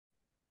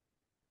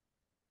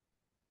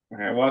All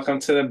right, welcome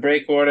to the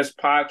Breakwaters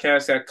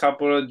podcast. Got a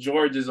couple of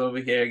Georges over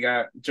here.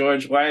 Got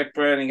George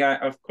Whitebread and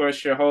got, of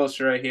course, your host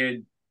right here,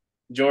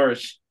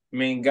 George,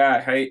 main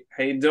guy.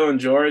 How you doing,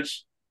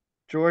 George?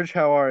 George,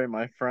 how are you,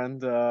 my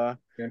friend?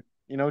 Good.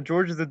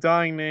 George is a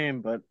dying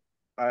name, but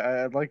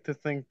I'd like to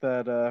think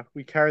that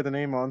we carry the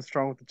name on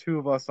strong with the two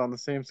of us on the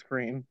same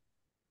screen.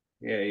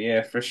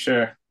 Yeah, for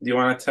sure. Do you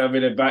want to tell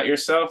me about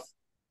yourself?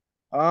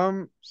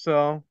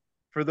 So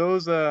for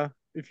those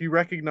if you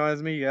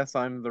recognize me, yes,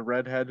 I'm the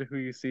redhead who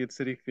you see at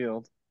City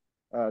Field.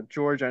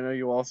 George, I know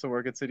you also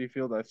work at City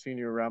Field. I've seen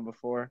you around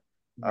before.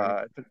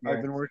 Nice, I've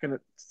nice. been working at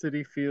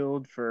City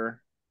Field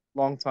for a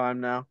long time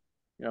now.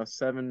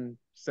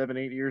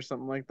 8 years,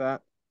 something like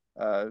that.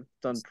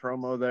 Done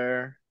promo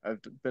there. I've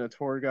been a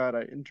tour guide.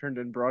 I interned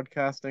in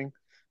broadcasting.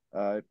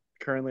 Uh,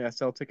 Currently, I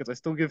sell tickets. I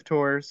still give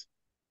tours.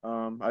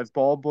 I've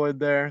ball boyed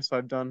there, so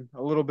I've done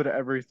a little bit of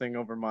everything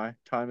over my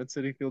time at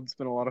City Field. It's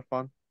been a lot of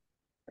fun.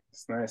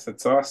 It's nice.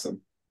 That's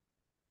awesome.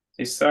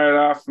 You started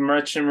off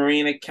Merchant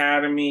Marine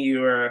Academy.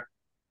 You were a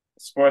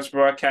sports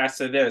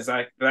broadcaster there. Is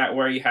like that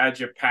where you had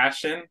your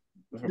passion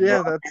for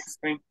Yeah,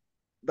 broadcasting?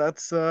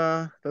 that's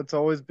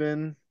always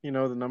been, the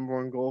number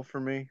one goal for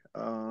me.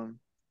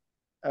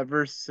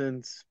 Ever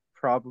since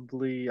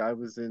probably I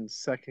was in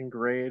second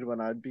grade when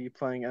I'd be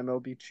playing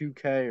MLB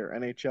 2K or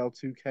NHL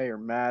 2K or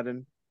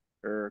Madden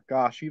or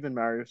gosh, even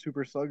Mario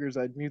Super Sluggers.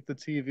 I'd mute the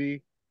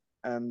TV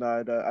and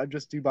I'd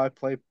just do by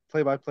play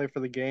for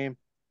the game,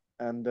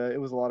 and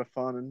it was a lot of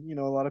fun. And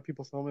a lot of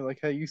people told me like,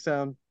 "Hey, you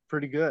sound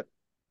pretty good,"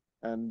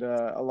 and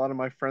a lot of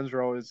my friends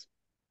were always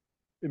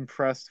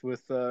impressed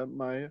with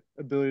my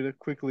ability to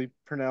quickly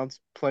pronounce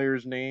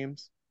players'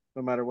 names,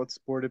 no matter what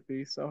sport it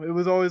be. So it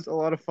was always a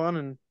lot of fun,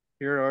 and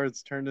here it are.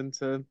 It's turned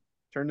into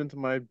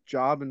my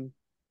job, and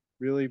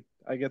really,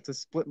 I get to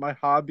split my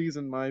hobbies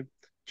and my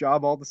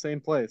job all the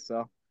same place.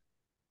 So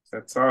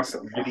That's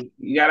awesome.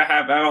 You gotta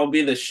have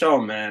MLB the show,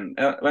 man.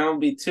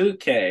 MLB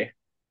 2K.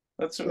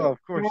 Let's oh, come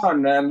of course.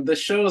 on, man. The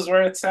show's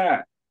where it's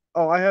at.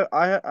 Oh,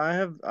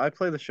 I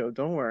play the show.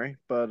 Don't worry.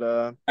 But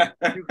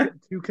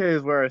 2K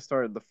is where I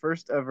started. The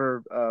first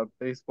ever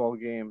baseball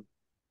game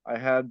I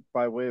had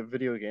by way of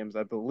video games,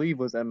 I believe,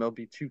 was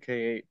MLB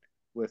 2K8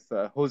 with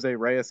Jose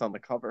Reyes on the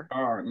cover.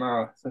 Oh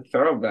no, it's a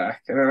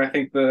throwback. And then I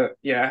think I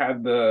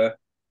had the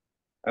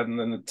and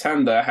the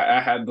Nintendo. I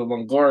had the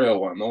Longoria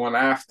one, the one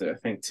after. I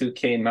think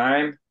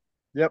 2K9.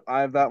 Yep, I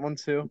have that one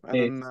too. And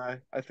Hey,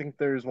 then I think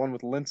there's one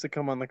with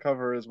Lincecum on the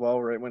cover as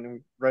well, right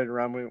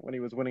around when he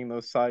was winning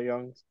those Cy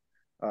Youngs.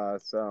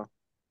 So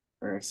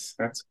nice.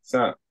 That's what's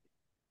up.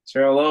 So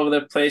you're all over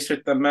the place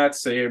with the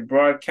Mets. So you're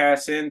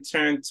broadcast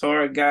intern,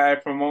 tour guy,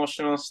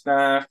 promotional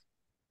staff.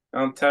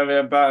 Don't tell me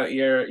about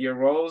your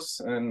roles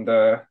and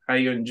how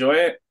you enjoy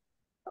it.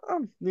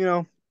 um, you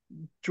know,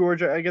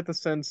 George, I get the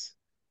sense,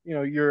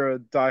 you're a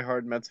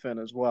diehard Mets fan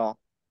as well.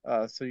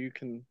 So you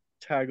can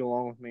tag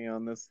along with me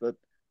on this. That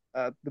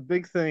the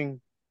big thing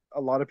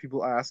a lot of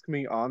people ask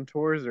me on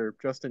tours or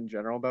just in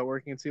general about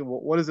working at City,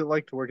 what is it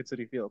like to work at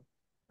City Field?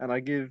 And I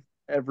give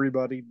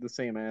everybody the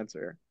same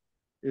answer.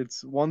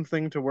 It's one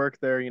thing to work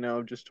there,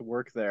 just to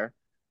work there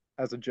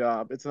as a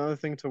job. It's another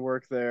thing to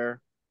work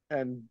there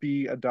and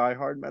be a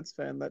diehard Mets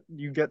fan that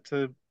you get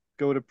to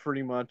go to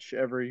pretty much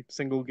every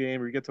single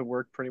game, or you get to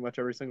work pretty much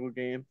every single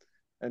game,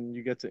 and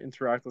you get to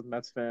interact with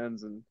Mets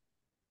fans. And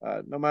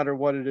no matter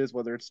what it is,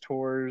 whether it's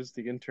tours,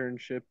 the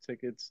internship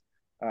tickets,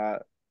 uh,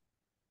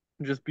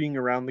 just being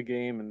around the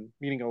game and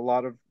meeting a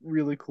lot of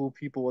really cool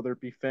people, whether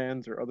it be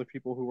fans or other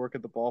people who work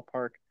at the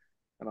ballpark.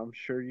 And I'm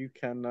sure you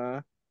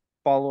can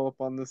follow up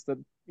on this, that,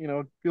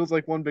 it feels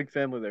like one big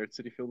family there at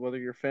Citi Field, whether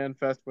you're fan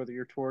fest, whether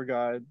you're tour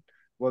guide,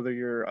 whether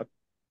you're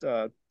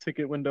a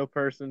ticket window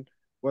person,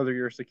 whether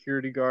you're a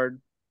security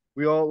guard.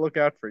 We all look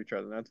out for each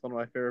other. That's one of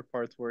my favorite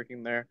parts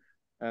working there.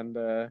 And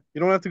you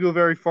don't have to go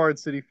very far at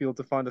Citi Field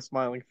to find a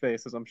smiling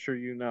face, as I'm sure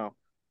you know.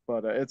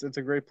 But it's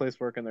a great place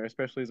working there,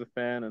 especially as a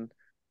fan. And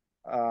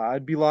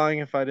I'd be lying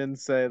if I didn't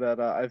say that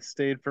I've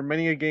stayed for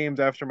many a games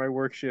after my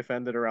work shift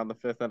ended around the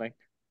fifth inning.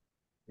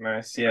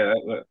 Nice. Yeah,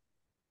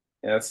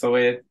 that's the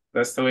way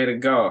to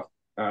go.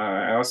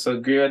 I also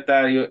agree with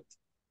that.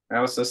 I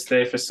also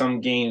stay for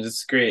some games.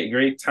 It's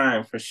great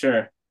time for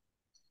sure.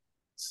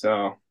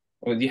 So,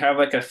 well, do you have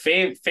like a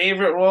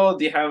favorite role?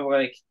 Do you have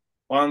like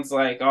ones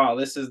like, oh,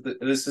 this is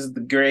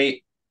the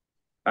great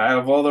out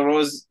of all the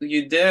roles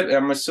you did?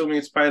 I'm assuming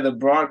it's probably the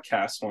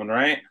broadcast one,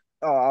 right?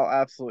 Oh,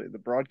 absolutely. The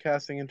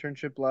broadcasting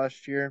internship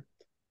last year,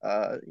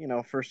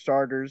 for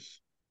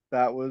starters,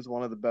 that was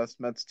one of the best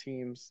Mets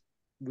teams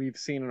we've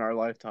seen in our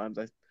lifetimes.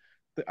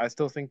 I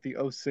still think the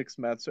 '06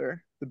 Mets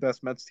are the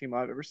best Mets team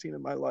I've ever seen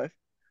in my life.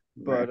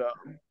 Right.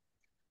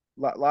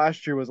 But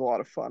last year was a lot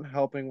of fun,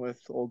 helping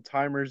with Old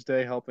Timers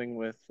Day, helping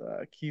with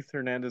Keith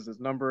Hernandez's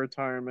number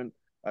retirement,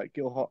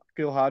 Gil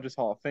Hodges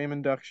Hall of Fame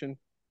induction,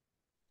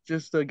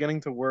 just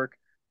getting to work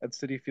at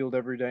City Field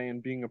every day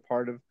and being a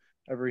part of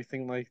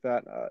everything like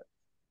that.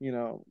 You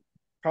know,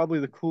 Probably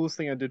the coolest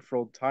thing I did for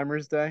Old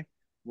Timers Day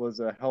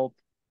was help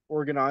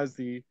organize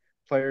the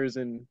players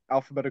in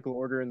alphabetical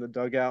order in the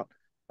dugout.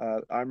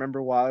 I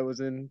remember while I was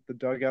in the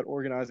dugout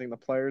organizing the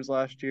players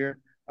last year,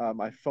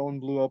 my phone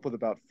blew up with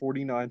about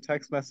 49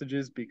 text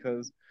messages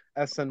because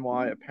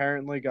SNY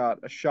apparently got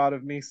a shot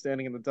of me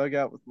standing in the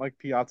dugout with Mike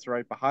Piazza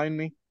right behind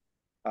me.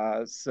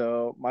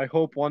 So my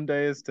hope one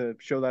day is to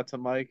show that to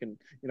Mike and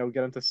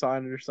get him to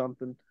sign it or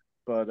something.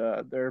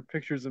 But there are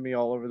pictures of me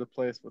all over the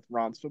place with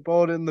Ron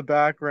Swoboda in the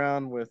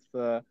background, with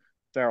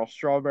Daryl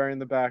Strawberry in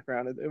the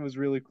background. It was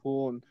really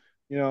cool, and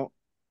you know,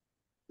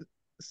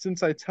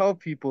 since I tell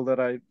people that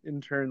I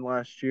interned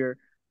last year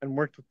and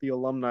worked with the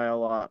alumni a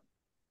lot,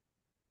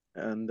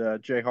 and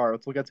Jay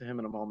Horowitz, we'll get to him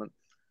in a moment.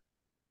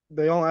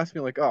 They all ask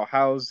me like, "Oh,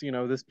 how's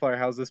this player?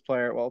 How's this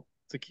player?" Well,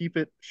 to keep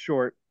it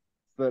short,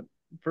 that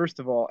first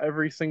of all,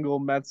 every single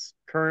Mets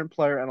current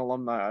player and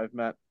alumni I've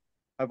met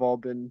have all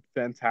been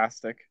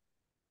fantastic.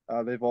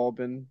 They've all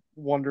been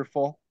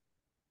wonderful.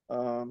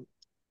 Um,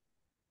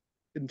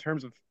 in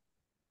terms of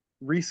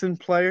recent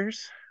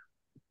players,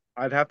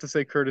 I'd have to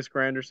say Curtis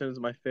Granderson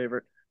is my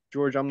favorite.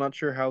 George, I'm not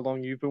sure how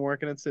long you've been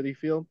working at Citi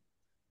Field,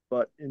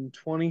 but in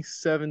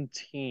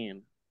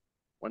 2017,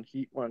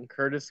 when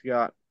Curtis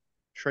got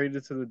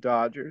traded to the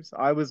Dodgers,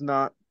 I was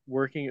not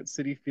working at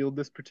Citi Field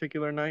this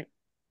particular night,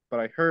 but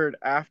I heard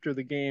after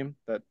the game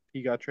that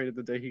he got traded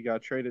the day he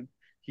got traded,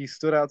 he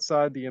stood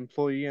outside the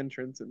employee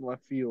entrance in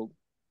left field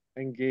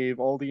and gave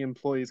all the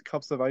employees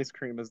cups of ice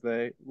cream as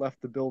they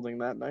left the building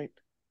that night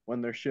when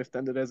their shift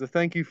ended as a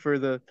thank you for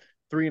the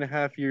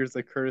 3.5 years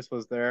that Curtis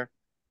was there.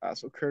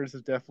 So Curtis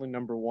is definitely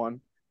number one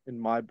in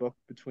my book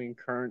between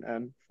current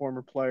and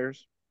former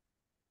players.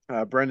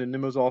 Brendan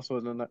Nimmo's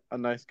also a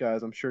nice guy,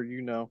 as I'm sure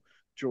you know,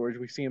 George.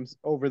 We see him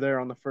over there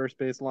on the first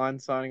base line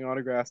signing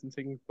autographs and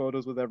taking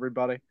photos with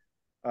everybody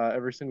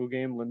every single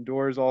game.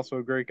 Lindor is also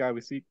a great guy.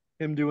 We see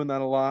him doing that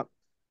a lot.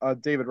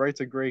 David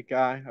Wright's a great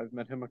guy. I've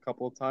met him a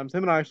couple of times.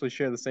 Him and I actually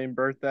share the same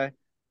birthday.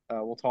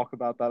 We'll talk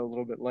about that a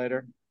little bit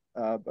later.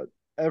 But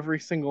every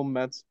single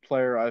Mets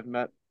player I've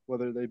met,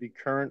 whether they be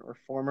current or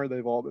former,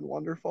 they've all been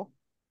wonderful.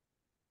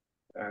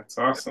 That's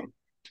awesome.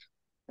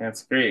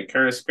 That's great.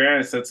 Curtis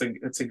Grant,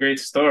 it's a great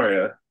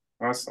story.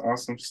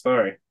 Awesome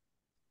story.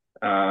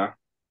 That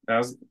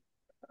was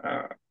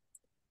uh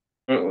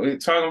we're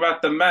talking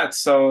about the Mets,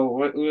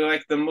 so we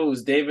like the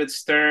moves. David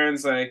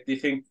Stearns, like, do you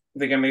think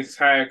they're gonna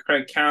hire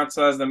Craig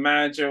Counsell as the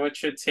manager?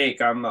 What's your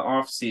take on the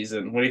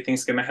offseason? What do you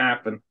think's gonna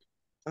happen?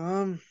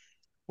 Um,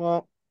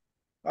 well,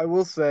 I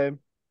will say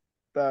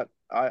that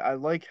I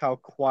like how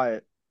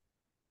quiet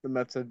the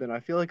Mets have been. I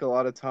feel like a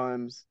lot of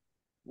times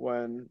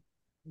when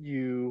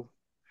you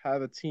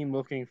have a team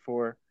looking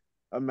for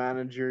a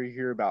manager, you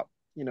hear about,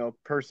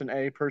 person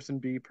A, person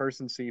B,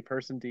 person C,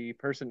 person D,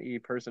 person E,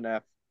 person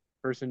F,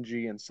 person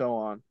G, and so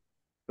on.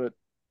 But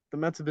the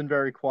Mets have been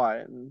very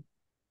quiet. And,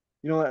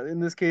 in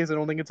this case, I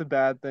don't think it's a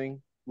bad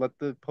thing. Let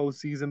the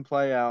postseason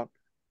play out.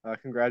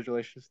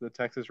 Congratulations to the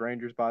Texas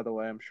Rangers, by the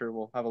way. I'm sure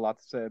we'll have a lot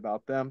to say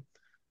about them.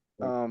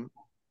 Um,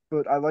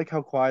 but I like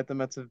how quiet the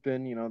Mets have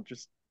been,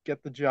 just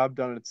get the job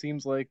done. It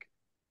seems like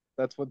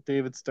that's what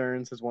David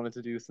Stearns has wanted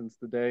to do since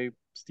the day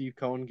Steve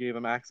Cohen gave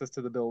him access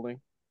to the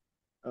building.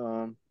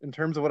 In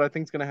terms of what I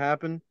think is going to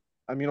happen,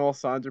 I mean, all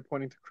signs are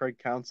pointing to Craig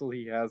Counsell.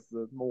 He has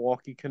the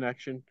Milwaukee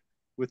connection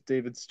with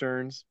David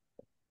Stearns.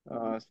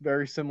 It's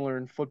very similar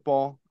in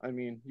football. I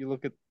mean, you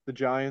look at the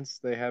Giants,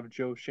 they have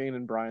Joe Shane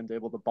and Brian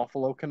Dable, the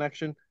Buffalo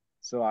connection.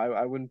 So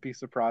I wouldn't be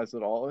surprised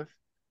at all if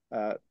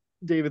uh,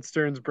 David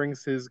Stearns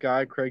brings his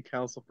guy, Craig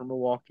Counsell from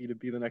Milwaukee, to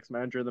be the next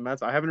manager of the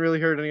Mets. I haven't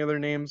really heard any other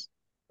names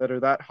that are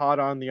that hot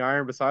on the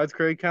iron besides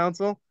Craig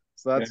Counsell.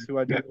 So Yeah, that's who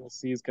I definitely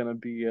see is going to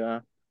be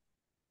the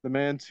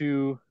man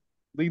to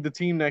lead the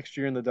team next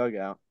year in the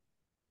dugout.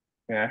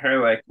 yeah, I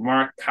heard like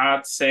Mark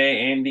Kotze,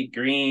 Andy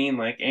Green.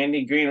 Like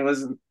Andy Green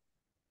didn't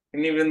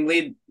even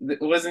lead.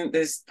 It wasn't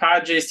his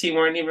Padres team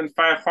weren't even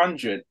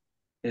 500.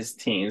 His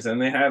teams,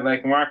 and they had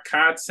like Mark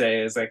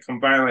Kotze is like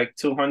combined like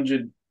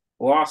 200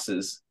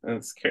 losses. And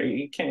it's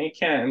crazy.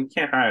 You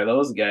can't hire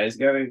those guys.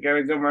 You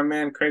gotta go, my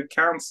man Craig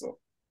Counsell.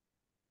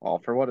 Well,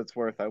 for what it's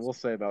worth, I will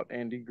say about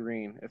Andy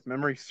Green, if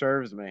memory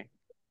serves me,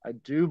 I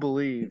do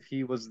believe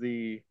he was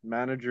the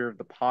manager of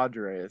the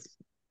Padres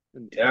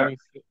in Yeah,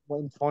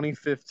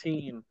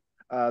 2015.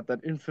 That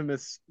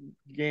infamous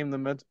game the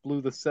Mets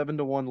blew the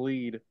 7-1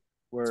 lead,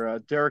 where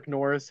Derek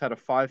Norris had a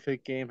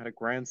 5-hit game, had a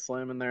grand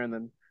slam in there, and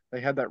then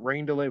they had that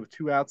rain delay with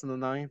 2 outs in the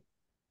ninth,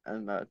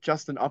 and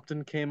Justin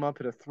Upton came up,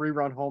 hit a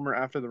 3-run homer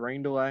after the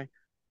rain delay,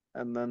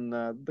 and then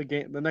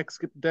the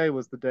next day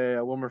was the day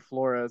Wilmer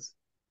Flores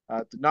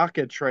did not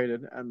get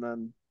traded, and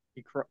then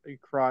he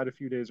cried a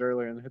few days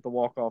earlier and hit the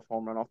walk-off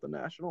home run off the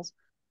Nationals.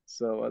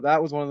 So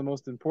that was one of the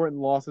most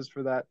important losses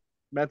for that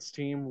Mets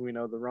team. We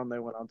know the run they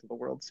went on to the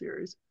World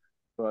Series,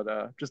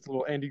 but just a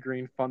little Andy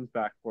Green fun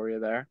fact for you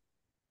there.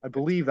 I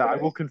believe that I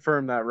will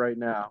confirm that right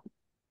now,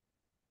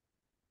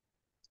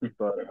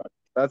 but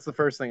that's the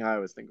first thing I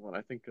always think of when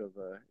I think of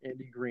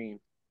Andy Green.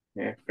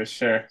 yeah, for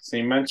sure. So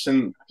you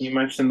mentioned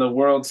the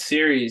World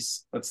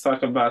Series. Let's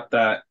talk about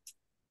that.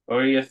 What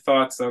are your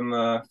thoughts on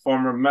the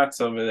former Mets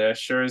over there?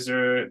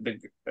 Scherzer,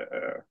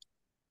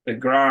 the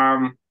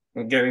Grom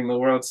getting the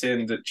World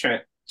Series, and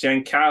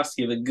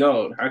Jankowski, the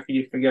GOAT. How could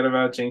you forget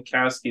about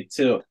Jankowski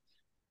too?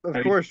 Of How do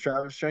you- course,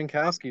 Travis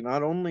Jankowski,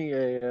 not only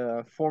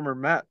a former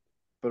Met,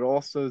 but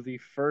also the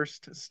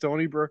first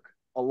Stony Brook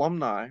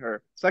alumni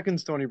or second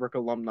Stony Brook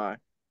alumni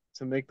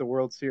to make the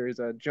World Series.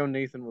 Joe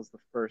Nathan was the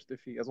first, if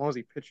he as long as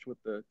he pitched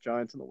with the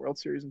Giants in the World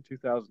Series in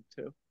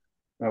 2002. the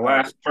But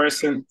last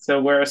person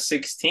to wear a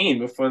 16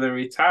 before they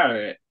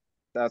retire it.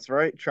 that's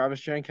right,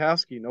 Travis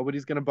Jankowski.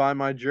 Nobody's gonna buy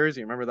my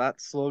jersey. Remember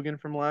that slogan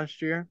from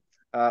last year?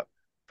 Uh,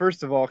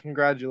 First of all,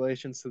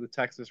 congratulations to the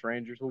Texas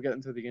Rangers. We'll get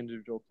into the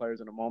individual players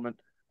in a moment.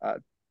 Uh,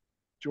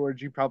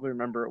 George, you probably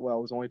remember it well.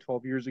 It was only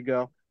 12 years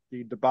ago.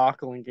 The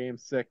debacle in Game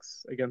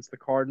 6 against the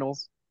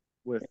Cardinals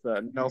with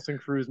Nelson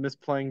Cruz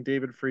misplaying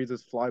David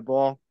Freeze's fly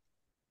ball.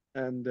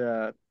 And,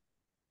 they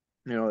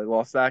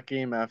lost that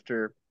game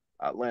after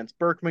Lance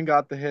Berkman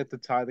got the hit to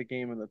tie the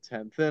game in the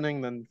 10th inning.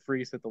 Then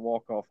Freeze hit the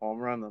walk-off home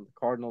run. Then the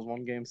Cardinals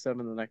won Game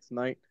 7 the next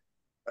night.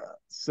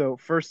 So,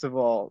 first of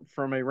all,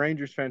 from a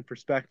Rangers fan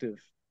perspective,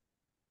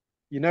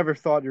 you never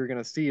thought you were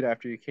going to see it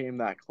after you came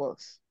that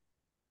close.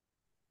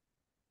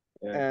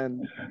 Yeah.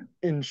 And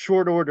in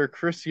short order,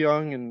 Chris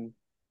Young and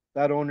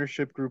that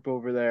ownership group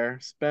over there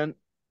spent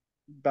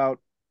about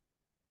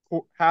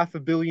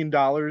 $500 million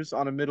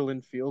on a middle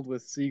infield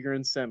with Seager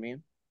and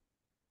Semien,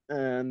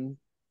 and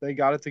they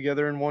got it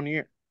together in 1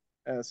 year.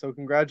 So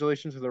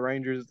congratulations to the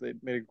Rangers. They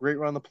made a great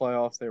run in the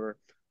playoffs. They were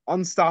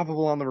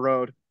unstoppable on the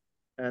road.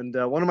 And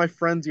one of my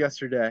friends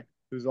yesterday,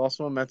 who's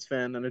also a Mets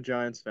fan and a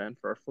Giants fan,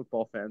 for our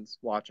football fans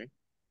watching,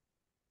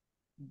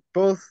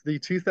 both the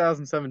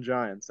 2007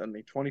 Giants and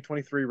the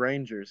 2023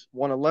 Rangers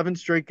won 11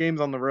 straight games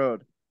on the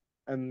road,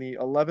 and the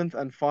 11th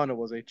and final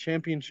was a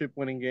championship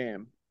winning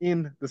game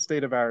in the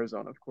state of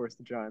Arizona. Of course,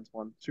 the Giants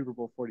won Super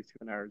Bowl 42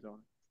 in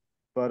Arizona.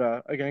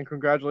 But again,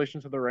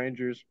 congratulations to the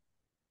Rangers.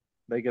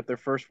 They get their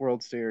first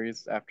World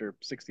Series after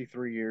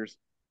 63 years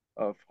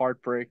of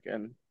heartbreak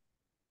and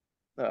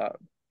uh,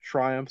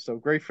 triumph. So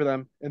great for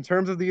them. In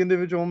terms of the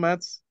individual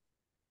Mets,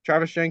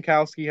 Travis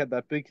Jankowski had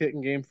that big hit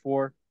in Game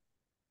 4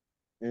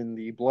 in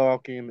the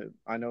blowout game.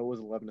 I know it was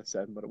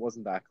 11-7, but it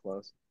wasn't that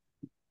close.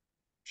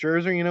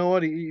 Scherzer, you know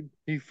what?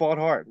 He fought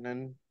hard,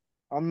 and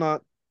I'm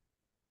not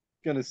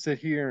gonna sit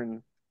here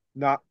and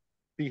not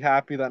be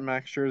happy that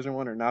Max Scherzer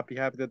won or not be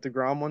happy that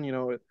DeGrom won.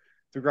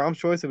 DeGrom's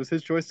choice. It was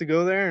his choice to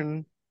go there,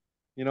 and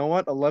you know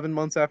what? 11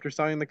 months after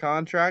signing the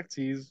contract,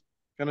 he's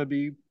gonna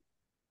be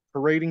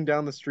parading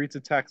down the streets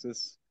of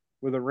Texas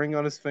with a ring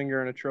on his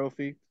finger and a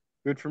trophy.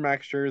 Good for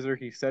Max Scherzer.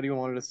 He said he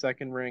wanted a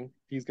second ring.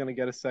 He's gonna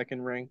get a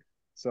second ring.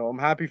 So I'm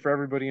happy for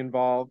everybody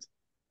involved.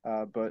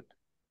 But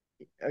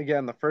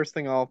again, the first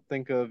thing I'll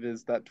think of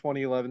is that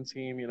 2011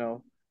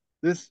 team.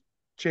 This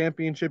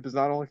championship is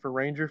not only for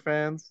Ranger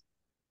fans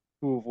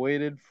who have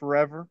waited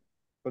forever,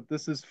 but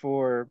this is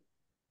for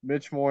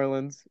Mitch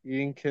Moylan's,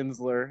 Ian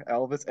Kinsler,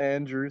 Elvis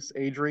Andrews,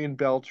 Adrian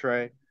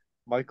Beltre,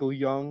 Michael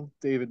Young,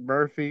 David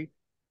Murphy,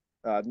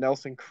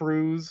 Nelson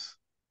Cruz,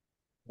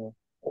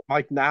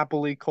 Mike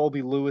Napoli,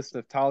 Colby Lewis,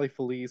 Naftali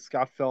Feliz,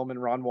 Scott Feldman,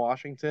 Ron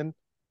Washington.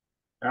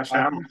 Gosh, I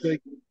I'm,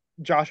 think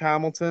Josh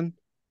Hamilton.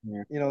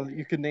 yeah.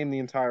 You could name the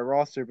entire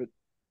roster, but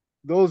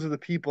those are the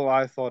people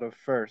I thought of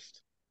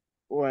first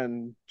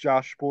when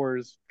Josh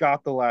Sborz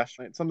got the last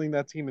night, something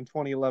that team in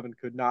 2011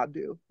 could not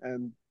do.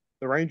 And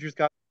the Rangers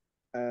got,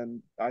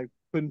 and I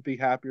couldn't be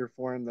happier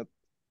for him that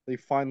they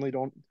finally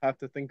don't have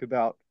to think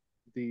about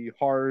the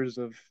horrors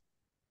of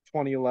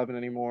 2011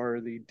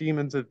 anymore, the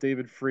demons of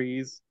David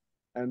Freeze,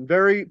 and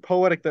very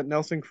poetic that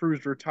Nelson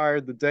Cruz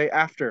retired the day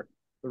after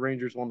the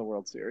Rangers won the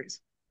World Series.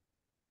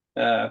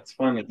 It's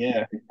funny.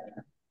 Yeah.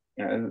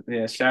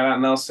 Yeah. Shout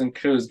out Nelson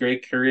Cruz.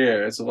 Great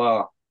career as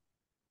well.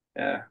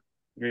 Yeah.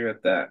 Agree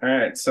with that. All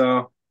right.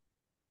 So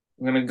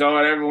I'm gonna go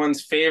at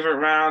everyone's favorite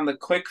round, the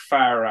quick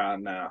fire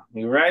round now.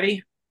 You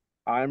ready?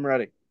 I'm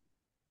ready.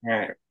 All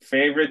right.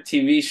 Favorite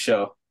TV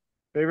show.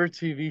 Favorite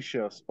TV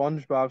show: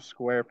 SpongeBob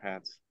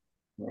SquarePants.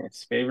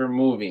 Yes. Favorite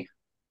movie.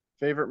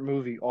 Favorite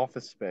movie: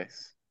 Office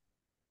Space.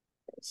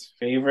 Yes.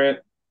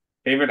 Favorite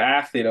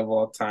athlete of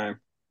all time.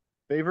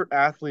 Favorite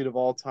athlete of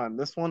all time.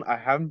 This one I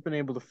haven't been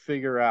able to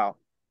figure out.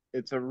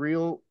 It's a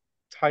real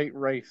tight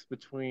race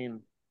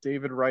between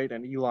David Wright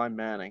and Eli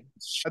Manning.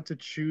 I had to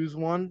choose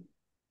one.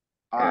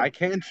 Yeah. I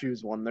can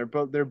choose one. They're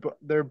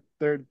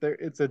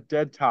it's a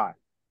dead tie.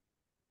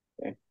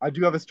 Okay. I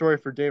do have a story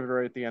for David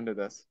Wright at the end of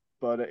this,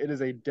 but it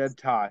is a dead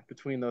tie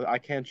between those. I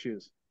can't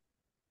choose.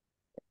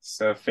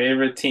 So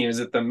favorite team, is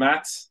it the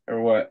Mets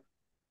or what?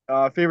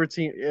 Favorite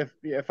team.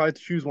 If I had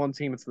to choose one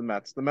team, it's the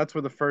Mets. The Mets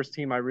were the first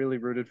team I really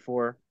rooted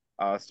for,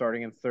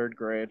 starting in third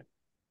grade.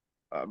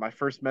 My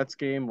first Mets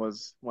game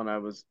was when I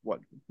was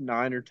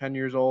 9 or 10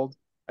 years old.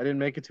 I didn't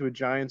make it to a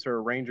Giants or a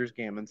Rangers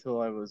game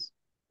until I was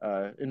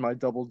in my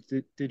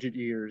digit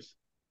years.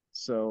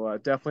 So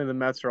definitely the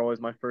Mets are always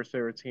my first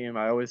favorite team.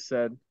 I always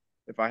said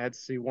if I had to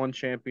see one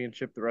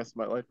championship, the rest of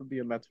my life would be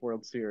a Mets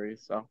World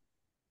Series. So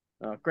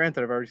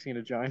granted, I've already seen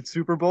a Giants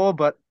Super Bowl,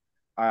 but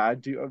I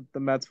do the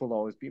Mets will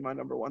always be my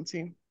number one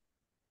team.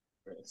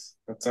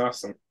 That's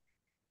awesome.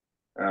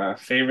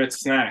 Favorite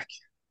snack.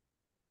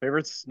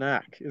 Favorite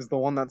snack is the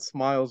one that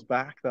smiles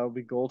back. That would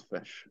be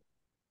goldfish.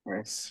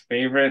 Nice.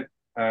 Favorite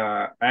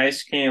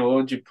ice cream, what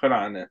would you put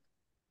on it?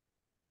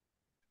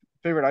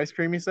 Favorite ice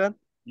cream, you said?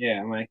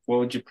 Yeah, like what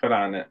would you put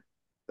on it?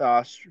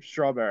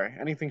 Strawberry.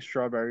 Anything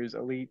strawberries,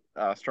 elite.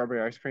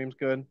 Strawberry ice cream's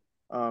good.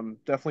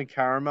 Definitely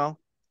caramel.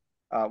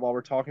 While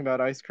we're talking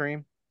about ice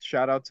cream,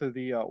 shout out to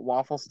the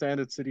waffle stand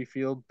at City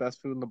Field,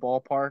 best food in the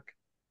ballpark.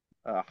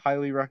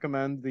 Highly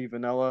recommend the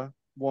vanilla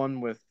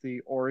one with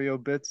the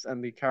Oreo bits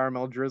and the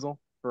caramel drizzle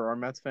for our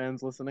Mets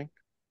fans listening.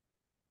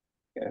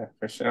 Yeah,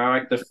 for sure. I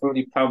like the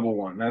fruity pebble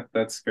one.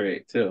 That's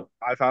great too.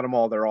 I've had them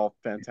all. They're all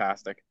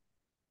fantastic.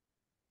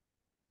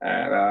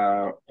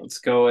 And let's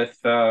go with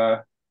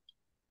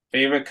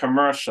favorite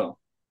commercial.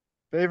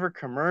 Favorite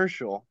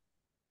commercial?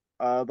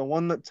 The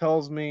one that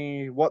tells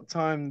me what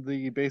time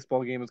the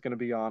baseball game is going to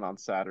be on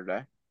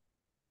Saturday,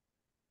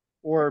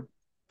 or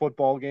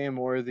football game,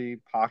 or the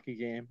hockey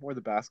game, or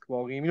the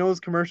basketball game. You know those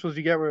commercials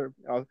you get where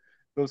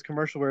those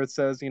commercials where it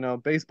says,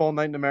 baseball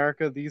night in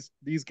America, these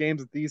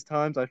games at these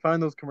times. I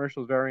find those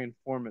commercials very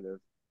informative.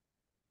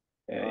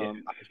 Yeah, yeah,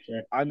 Um, for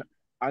sure. I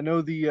I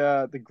know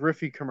the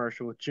Griffey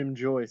commercial with Jim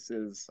Joyce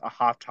is a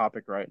hot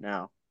topic right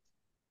now,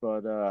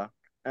 but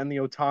and the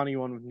Otani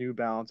one with New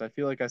Balance. I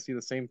feel like I see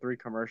the same three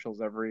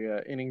commercials every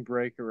inning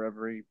break or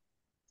every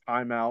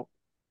timeout.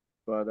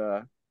 But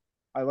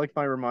I like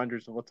my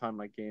reminders of what time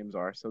my games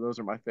are, so those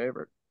are my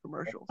favorite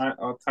commercials.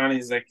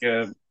 Otani's like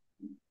a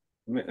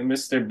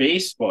Mr.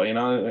 Baseball,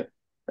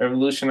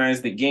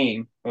 revolutionized the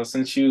game. Well,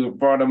 since you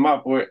brought him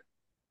up, where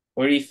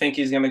do you think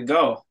he's gonna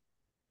go?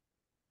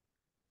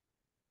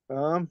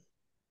 Um,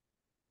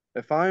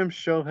 if I am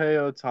Shohei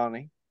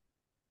Otani,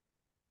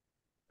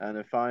 and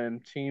if I am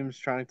teams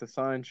trying to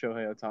sign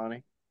Shohei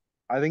Otani,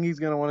 I think he's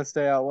going to want to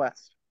stay out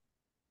west.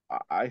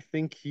 I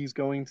think he's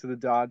going to the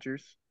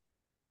Dodgers.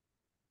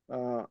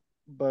 Uh,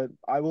 but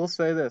I will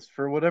say this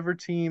for whatever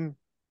team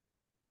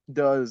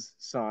does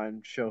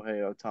sign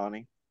Shohei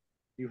Otani,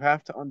 you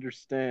have to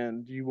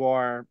understand you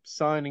are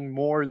signing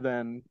more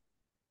than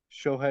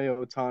Shohei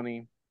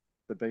Otani,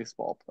 the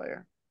baseball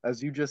player.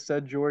 As you just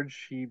said,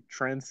 George, he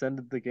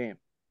transcended the game.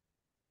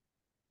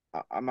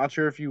 I'm not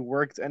sure if you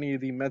worked any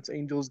of the Mets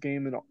Angels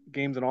games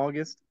in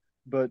August,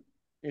 but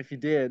if you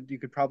did, you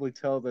could probably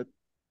tell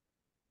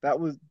that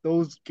was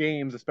those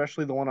games,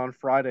 especially the one on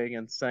Friday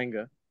against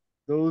Senga.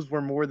 Those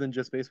were more than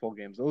just baseball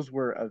games. Those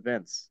were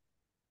events.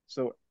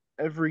 So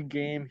every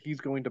game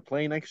he's going to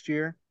play next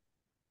year,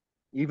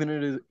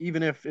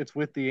 even if it's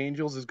with the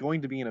Angels, is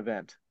going to be an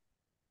event.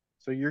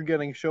 So you're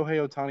getting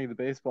Shohei Otani, the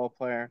baseball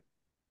player,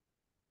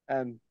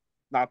 and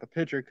not the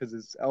pitcher because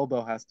his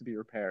elbow has to be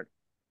repaired.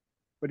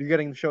 But you're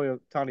getting Shohei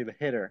Otani, the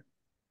hitter,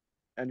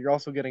 and you're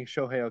also getting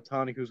Shohei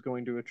Otani, who's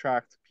going to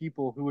attract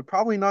people who would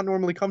probably not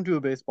normally come to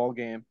a baseball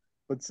game,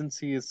 but since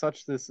he is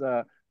such this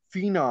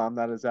phenom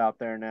that is out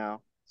there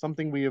now,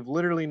 something we have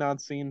literally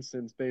not seen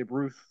since Babe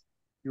Ruth,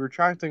 you're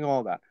attracting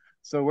all that.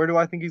 So where do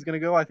I think he's going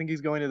to go? I think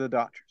he's going to the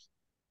Dodgers.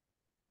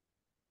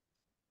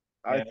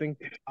 I Yeah, think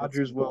the that's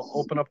Dodgers will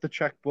open up the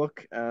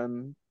checkbook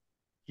and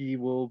he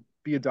will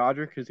be a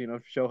Dodger because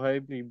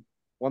Shohei he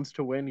wants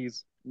to win.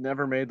 He's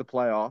never made the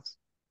playoffs.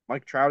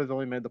 Mike Trout has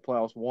only made the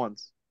playoffs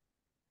once.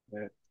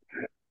 yeah,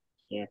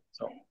 yeah.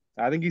 So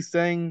I think he's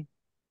staying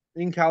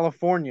in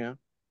California.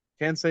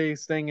 Can't say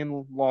he's staying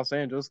in Los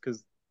Angeles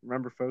because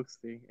remember, folks,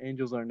 the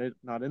Angels are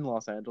not in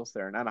Los Angeles;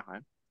 they're in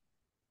Anaheim.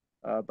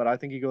 But I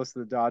think he goes to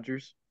the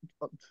Dodgers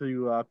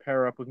to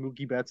pair up with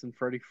Mookie Betts and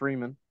Freddie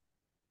Freeman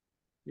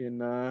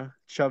in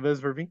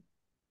Chavez Ravine.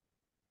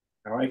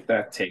 I like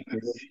that take.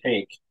 Good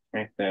take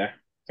right there.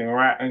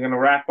 I'm gonna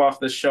wrap off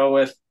the show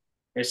with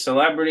your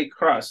celebrity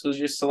crush. Who's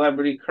your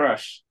celebrity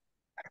crush?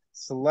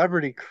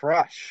 Celebrity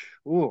crush.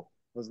 Ooh,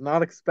 was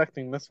not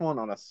expecting this one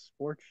on a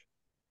sports.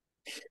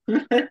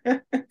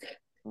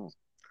 Hmm.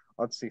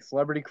 Let's see,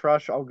 celebrity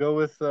crush. I'll go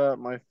with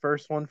my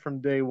first one from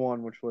day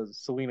one, which was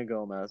Selena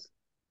Gomez.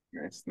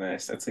 Nice,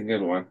 nice. That's a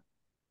good one.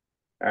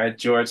 All right,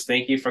 George,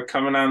 thank you for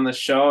coming on the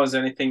show. Is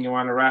there anything you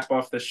want to wrap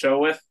off the show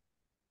with?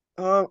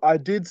 I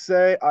did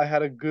say I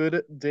had a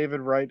good David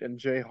Wright and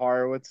Jay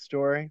Horowitz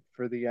story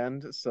for the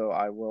end, so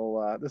I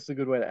will. This is a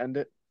good way to end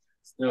it.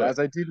 Let's do it.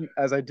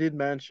 As I did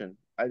mention,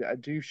 I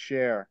do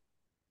share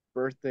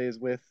birthdays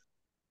with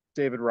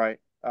David Wright.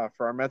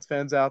 For our Mets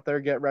fans out there,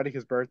 get ready.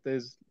 His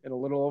birthday's in a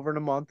little over in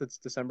a month. It's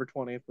December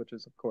 20th, which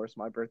is of course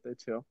my birthday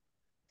too.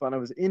 When I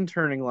was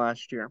interning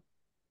last year,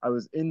 I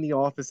was in the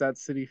office at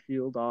Citi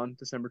Field on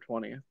December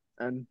 20th,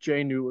 and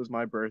Jay knew it was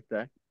my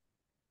birthday,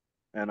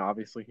 and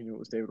obviously he knew it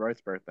was David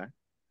Wright's birthday.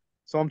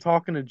 So I'm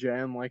talking to Jay.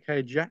 I'm like,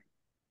 "Hey Jay,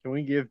 can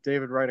we give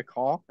David Wright a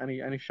call?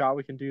 Any shot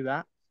we can do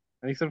that?"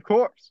 And he said, "Of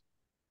course."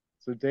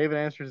 So David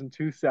answers in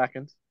 2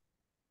 seconds.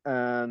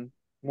 And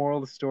moral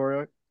of the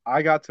story,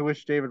 I got to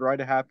wish David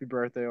Wright a happy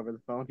birthday over the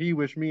phone. He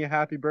wished me a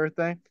happy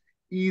birthday.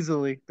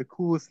 Easily the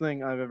coolest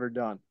thing I've ever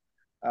done.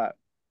 Uh,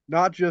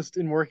 Not just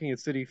in working at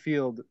Citi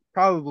Field,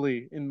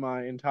 probably in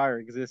my entire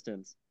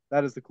existence.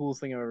 That is the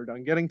coolest thing I've ever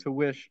done. Getting to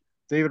wish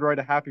David Wright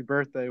a happy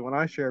birthday when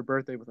I share a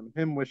birthday with him,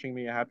 him wishing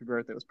me a happy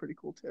birthday was pretty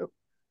cool too.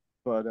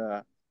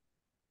 But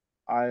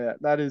I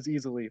that is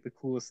easily the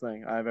coolest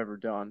thing I've ever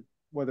done.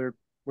 Whether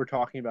we're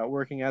talking about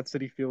working at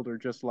Citi Field or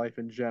just life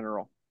in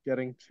general,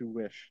 getting to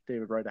wish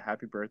David Wright a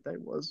happy birthday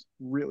was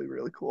really,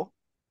 really cool.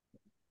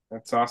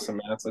 That's awesome,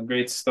 man. That's a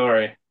great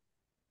story.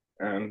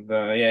 And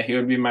yeah, he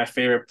would be my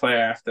favorite player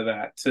after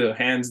that too,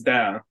 hands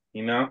down.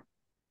 You know.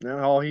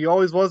 No, he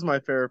always was my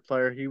favorite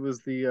player. He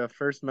was the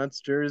first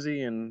Mets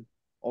jersey and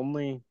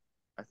only,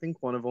 I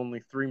think, one of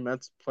only three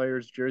Mets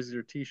players' jerseys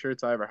or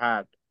T-shirts I ever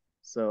had.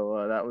 So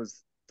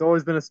it's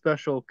always been a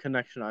special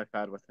connection I've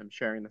had with him,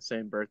 sharing the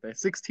same birthday.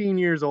 16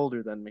 years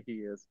older than me, he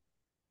is.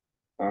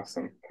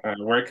 Awesome.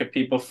 Where could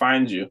people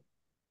find you?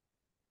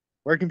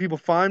 Where can people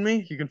find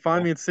me? You can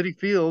find me at Citi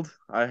Field.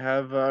 I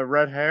have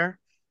red hair.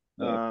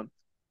 Yeah. Um,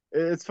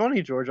 it's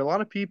funny, George. A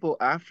lot of people,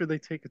 after they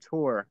take a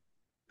tour,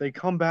 they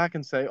come back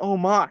and say, "Oh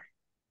my,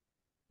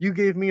 you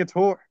gave me a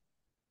tour."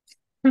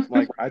 I'm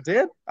like, I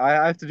did. I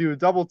have to do a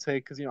double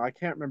take because I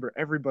can't remember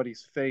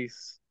everybody's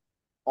face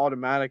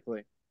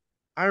automatically.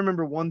 I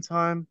remember one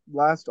time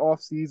last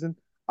off season,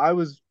 I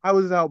was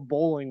out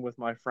bowling with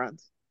my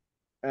friends,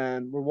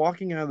 and we're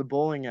walking out of the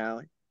bowling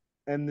alley,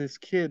 and this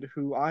kid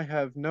who I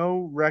have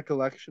no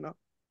recollection of,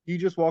 he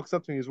just walks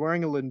up to me. He's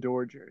wearing a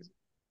Lindor jersey,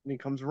 and he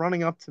comes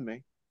running up to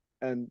me,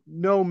 and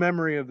no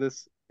memory of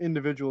this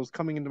individual is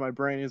coming into my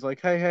brain. He's like,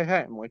 "Hey, hey,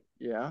 hey!" I'm like,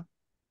 "Yeah,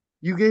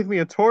 you gave me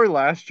a tour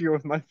last year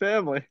with my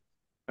family."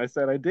 I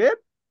said, "I did."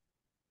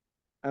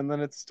 And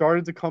then it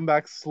started to come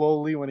back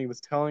slowly when he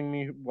was telling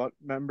me what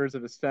members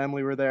of his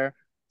family were there.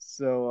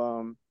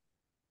 So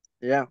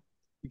yeah,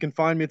 you can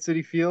find me at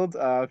Citi Field.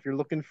 If you're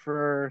looking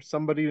for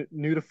somebody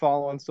new to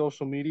follow on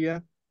social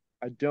media,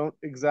 I don't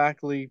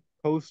exactly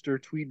post or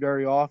tweet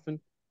very often,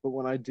 but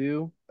when I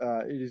do,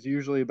 it is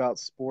usually about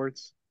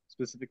sports,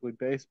 specifically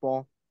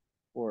baseball,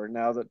 or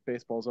now that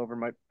baseball's over,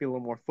 might be a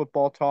little more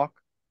football talk.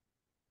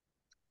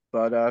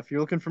 But if you're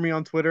looking for me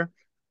on Twitter,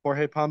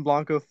 Jorge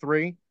Panblanco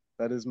 3,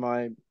 that is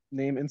my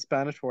name in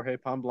Spanish, Jorge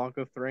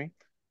Panblanco 3.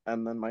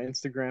 And then my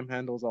Instagram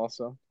handles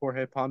also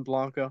Jorge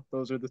Panblanco.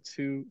 Those are the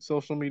two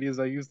social medias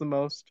I use the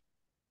most.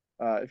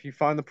 If you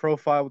find the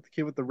profile with the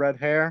kid with the red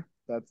hair,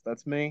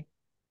 that's me.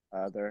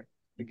 There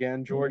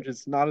again, George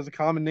is not as a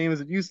common name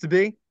as it used to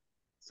be.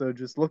 So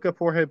just look up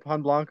Jorge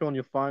Panblanco and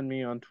you'll find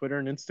me on Twitter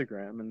and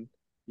Instagram.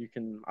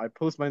 And I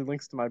post my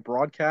links to my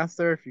broadcast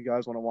there if you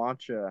guys want to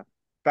watch.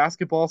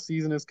 Basketball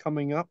season is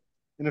coming up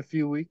in a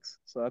few weeks,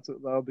 so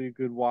that'll be a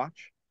good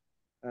watch.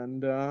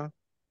 And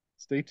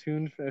stay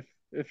tuned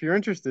if you're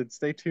interested.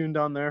 Stay tuned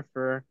on there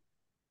for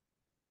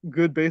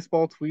good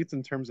baseball tweets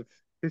in terms of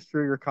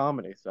history or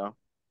comedy. So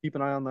keep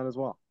an eye on that as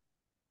well.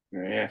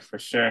 Yeah, for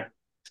sure.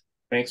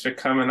 Thanks for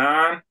coming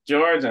on,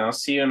 George, and I'll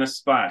see you in the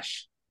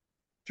splash.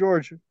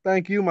 George,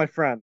 thank you, my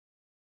friend.